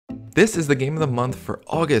This is the game of the month for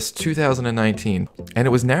August 2019, and it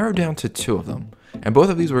was narrowed down to 2 of them. And both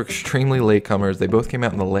of these were extremely latecomers. They both came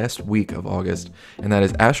out in the last week of August, and that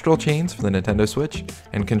is Astral Chains for the Nintendo Switch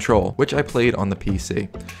and Control, which I played on the PC.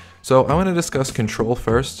 So I want to discuss Control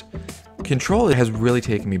first. Control has really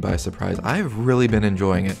taken me by surprise. I've really been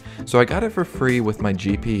enjoying it. So I got it for free with my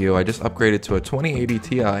GPU. I just upgraded to a 2080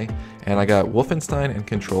 Ti, and I got Wolfenstein and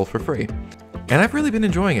Control for free. And I've really been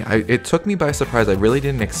enjoying it. It took me by surprise. I really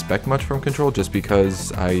didn't expect much from Control just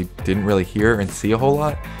because I didn't really hear and see a whole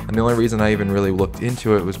lot. And the only reason I even really looked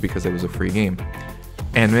into it was because it was a free game.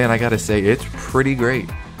 And man, I gotta say, it's pretty great.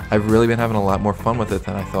 I've really been having a lot more fun with it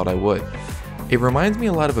than I thought I would. It reminds me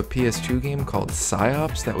a lot of a PS2 game called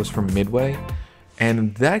Psyops that was from Midway.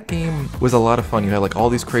 And that game was a lot of fun. You had like all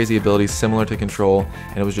these crazy abilities similar to Control,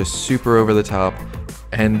 and it was just super over the top.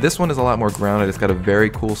 And this one is a lot more grounded. It's got a very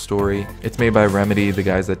cool story. It's made by Remedy, the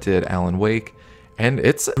guys that did Alan Wake, and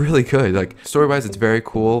it's really good. Like story-wise, it's very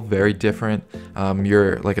cool, very different.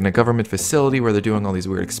 You're like in a government facility where they're doing all these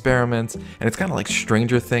weird experiments, and it's kind of like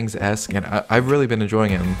Stranger Things-esque, and I've really been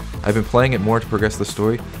enjoying it. And I've been playing it more to progress the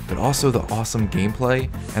story, but also the awesome gameplay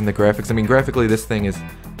and the graphics. I mean, graphically, this thing is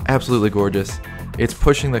absolutely gorgeous. It's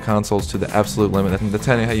pushing the consoles to the absolute limit. That's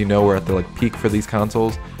how you know we're at the like peak for these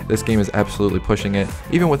consoles. This game is absolutely pushing it.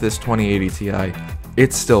 Even with this 2080 Ti,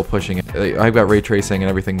 it's still pushing it. I've got ray tracing and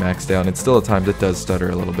everything maxed out, and it's still at times it does stutter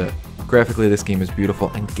a little bit. Graphically, this game is beautiful,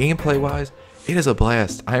 and gameplay-wise, it is a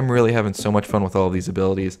blast. I'm really having so much fun with all of these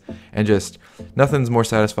abilities, and just nothing's more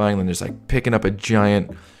satisfying than just like picking up a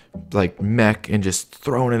giant like mech and just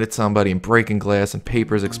throwing it at somebody and breaking glass and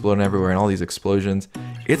papers exploding everywhere and all these explosions.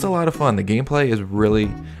 It's a lot of fun. The gameplay is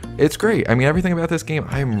really, it's great. I mean, everything about this game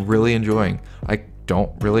I'm really enjoying. I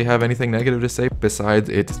don't really have anything negative to say besides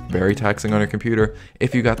it's very taxing on your computer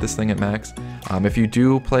if you got this thing at max. If you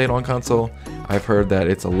do play it on console, I've heard that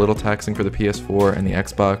it's a little taxing for the PS4 and the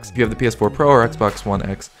Xbox. If you have the PS4 Pro or Xbox One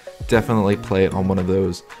X, definitely play it on one of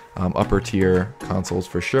those upper tier consoles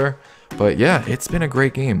for sure. But yeah, it's been a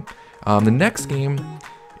great game. The next game,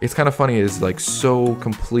 it's kind of funny, is like so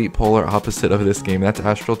complete polar opposite of this game. That's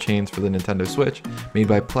Astral Chains for the Nintendo Switch, made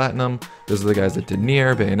by Platinum. Those are the guys that did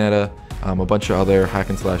Nier, Bayonetta, a bunch of other hack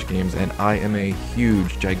and slash games, and I am a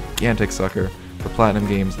huge, gigantic sucker for Platinum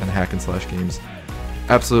games and hack and slash games.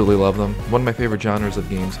 Absolutely love them. One of my favorite genres of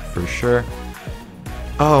games for sure.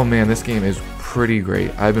 Oh man, this game is pretty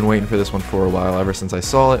great. I've been waiting for this one for a while, ever since I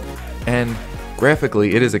saw it, and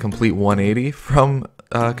graphically, it is a complete 180 from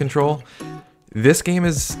Control. This game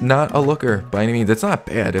is not a looker by any means. It's not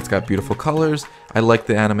bad. It's got beautiful colors. I like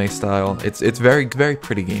the anime style. It's very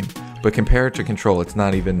pretty game. But compared to Control, it's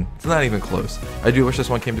not even close. I do wish this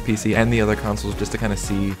one came to PC and the other consoles just to kind of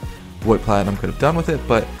see what Platinum could have done with it.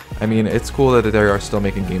 But I mean, it's cool that they are still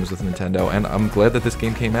making games with Nintendo, and I'm glad that this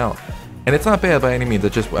game came out. And it's not bad by any means.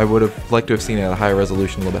 I would have liked to have seen it at a higher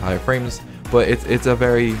resolution, a little bit higher frames. But it's a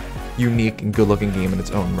very unique and good-looking game in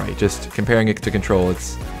its own right. Just comparing it to Control,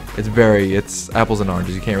 it's apples and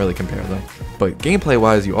oranges. You can't really compare them. But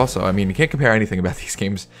gameplay-wise, you can't compare anything about these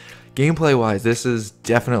games. Gameplay-wise, this is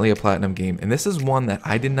definitely a Platinum game, and this is one that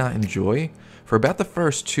I did not enjoy for about the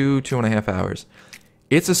first 2.5 hours.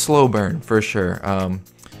 It's a slow burn for sure.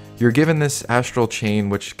 You're given this astral chain,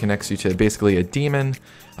 which connects you to basically a demon.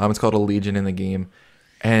 It's called a legion in the game,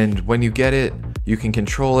 and when you get it, you can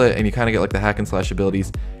control it, and you kind of get like the hack and slash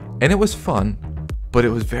abilities. And it was fun, but it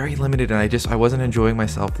was very limited, and I wasn't enjoying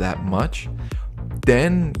myself that much.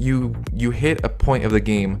 Then you hit a point of the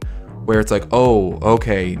game where it's like, oh,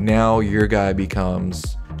 okay, now your guy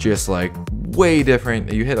becomes just like way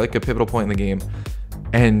different. You hit like a pivotal point in the game,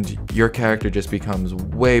 and your character just becomes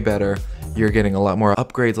way better. You're getting a lot more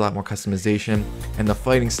upgrades, a lot more customization, and the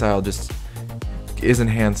fighting style just is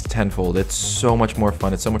enhanced tenfold. It's so much more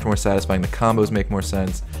fun. It's so much more satisfying. The combos make more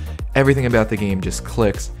sense. Everything about the game just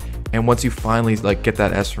clicks. And once you finally like get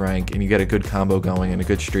that S rank and you get a good combo going and a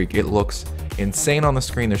good streak, it looks insane on the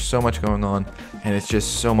screen. There's so much going on, and it's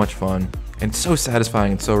just so much fun and so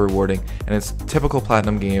satisfying and so rewarding. And it's a typical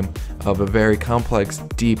Platinum game of a very complex,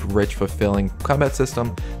 deep, rich, fulfilling combat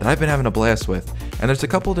system that I've been having a blast with. And there's a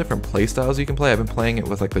couple different play styles you can play. I've been playing it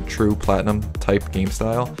with like the true Platinum type game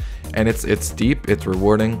style, and it's deep, it's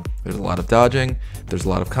rewarding. There's a lot of dodging, there's a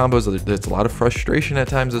lot of combos, there's a lot of frustration at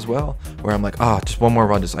times as well, where I'm like, oh, just one more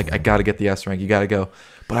run, just like I gotta get the S rank, you gotta go.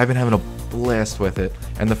 But I've been having a blast with it,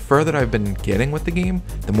 and the further I've been getting with the game,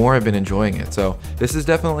 the more I've been enjoying it. So this is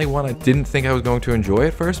definitely one I didn't think I was going to enjoy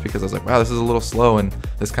at first, because I was like, wow, this is a little slow and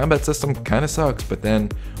this combat system kind of sucks. But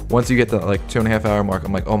then once you get the like 2.5 hour mark,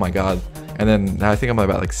 I'm like, oh my god. And then I think I'm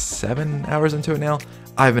about like 7 hours into it now.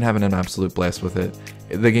 I've been having an absolute blast with it.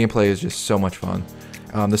 The gameplay is just so much fun.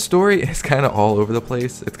 The story is kind of all over the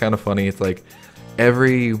place. It's kind of funny. It's like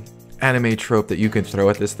every anime trope that you can throw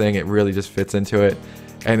at this thing, it really just fits into it,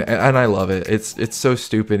 and I love it. It's so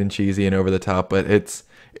stupid and cheesy and over the top, but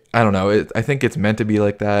I don't know. I think it's meant to be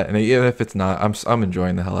like that, and even if it's not, I'm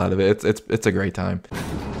enjoying the hell out of it. It's a great time.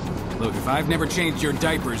 Look, if I've never changed your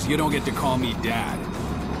diapers, you don't get to call me Dad.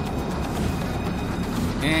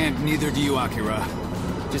 And neither do you, Akira.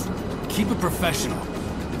 Just keep it professional.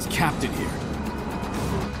 It's Captain here.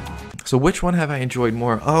 So which one have I enjoyed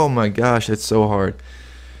more? Oh my gosh, it's so hard.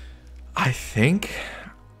 I think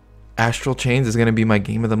Astral Chains is going to be my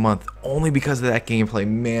game of the month, only because of that gameplay.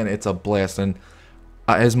 Man, it's a blast. And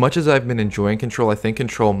as much as I've been enjoying Control, I think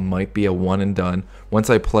Control might be a one and done. Once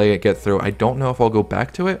I play it, get through, I don't know if I'll go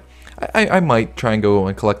back to it. I might try and go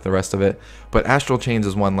and collect the rest of it, but Astral Chains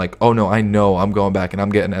is one like, oh no, I know I'm going back and I'm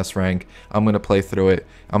getting S rank. I'm going to play through it.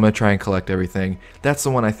 I'm going to try and collect everything. That's the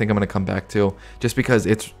one I think I'm going to come back to, just because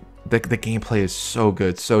it's the gameplay is so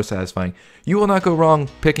good, so satisfying. You will not go wrong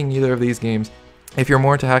picking either of these games. If you're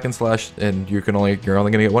more into hack and slash and you're only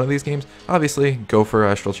going to get one of these games, obviously go for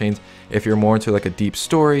Astral Chains. If you're more into like a deep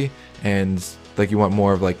story and like you want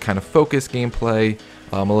more of like kind of focused gameplay,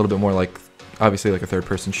 a little bit more like obviously like a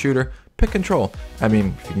third-person shooter, pick Control. I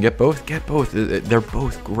mean, if you can get both, get both. They're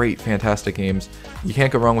both great, fantastic games. You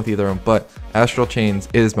can't go wrong with either of them, but Astral Chains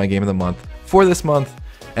is my game of the month for this month,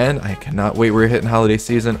 and I cannot wait. We're hitting holiday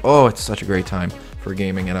season. Oh, it's such a great time for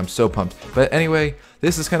gaming, and I'm so pumped. But anyway,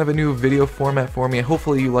 this is kind of a new video format for me.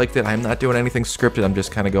 Hopefully you liked it. I'm not doing anything scripted. I'm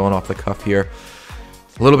just kind of going off the cuff here.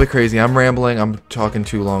 A little bit crazy. I'm rambling. I'm talking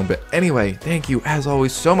too long. But anyway, thank you, as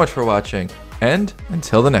always, so much for watching, and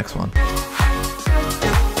until the next one.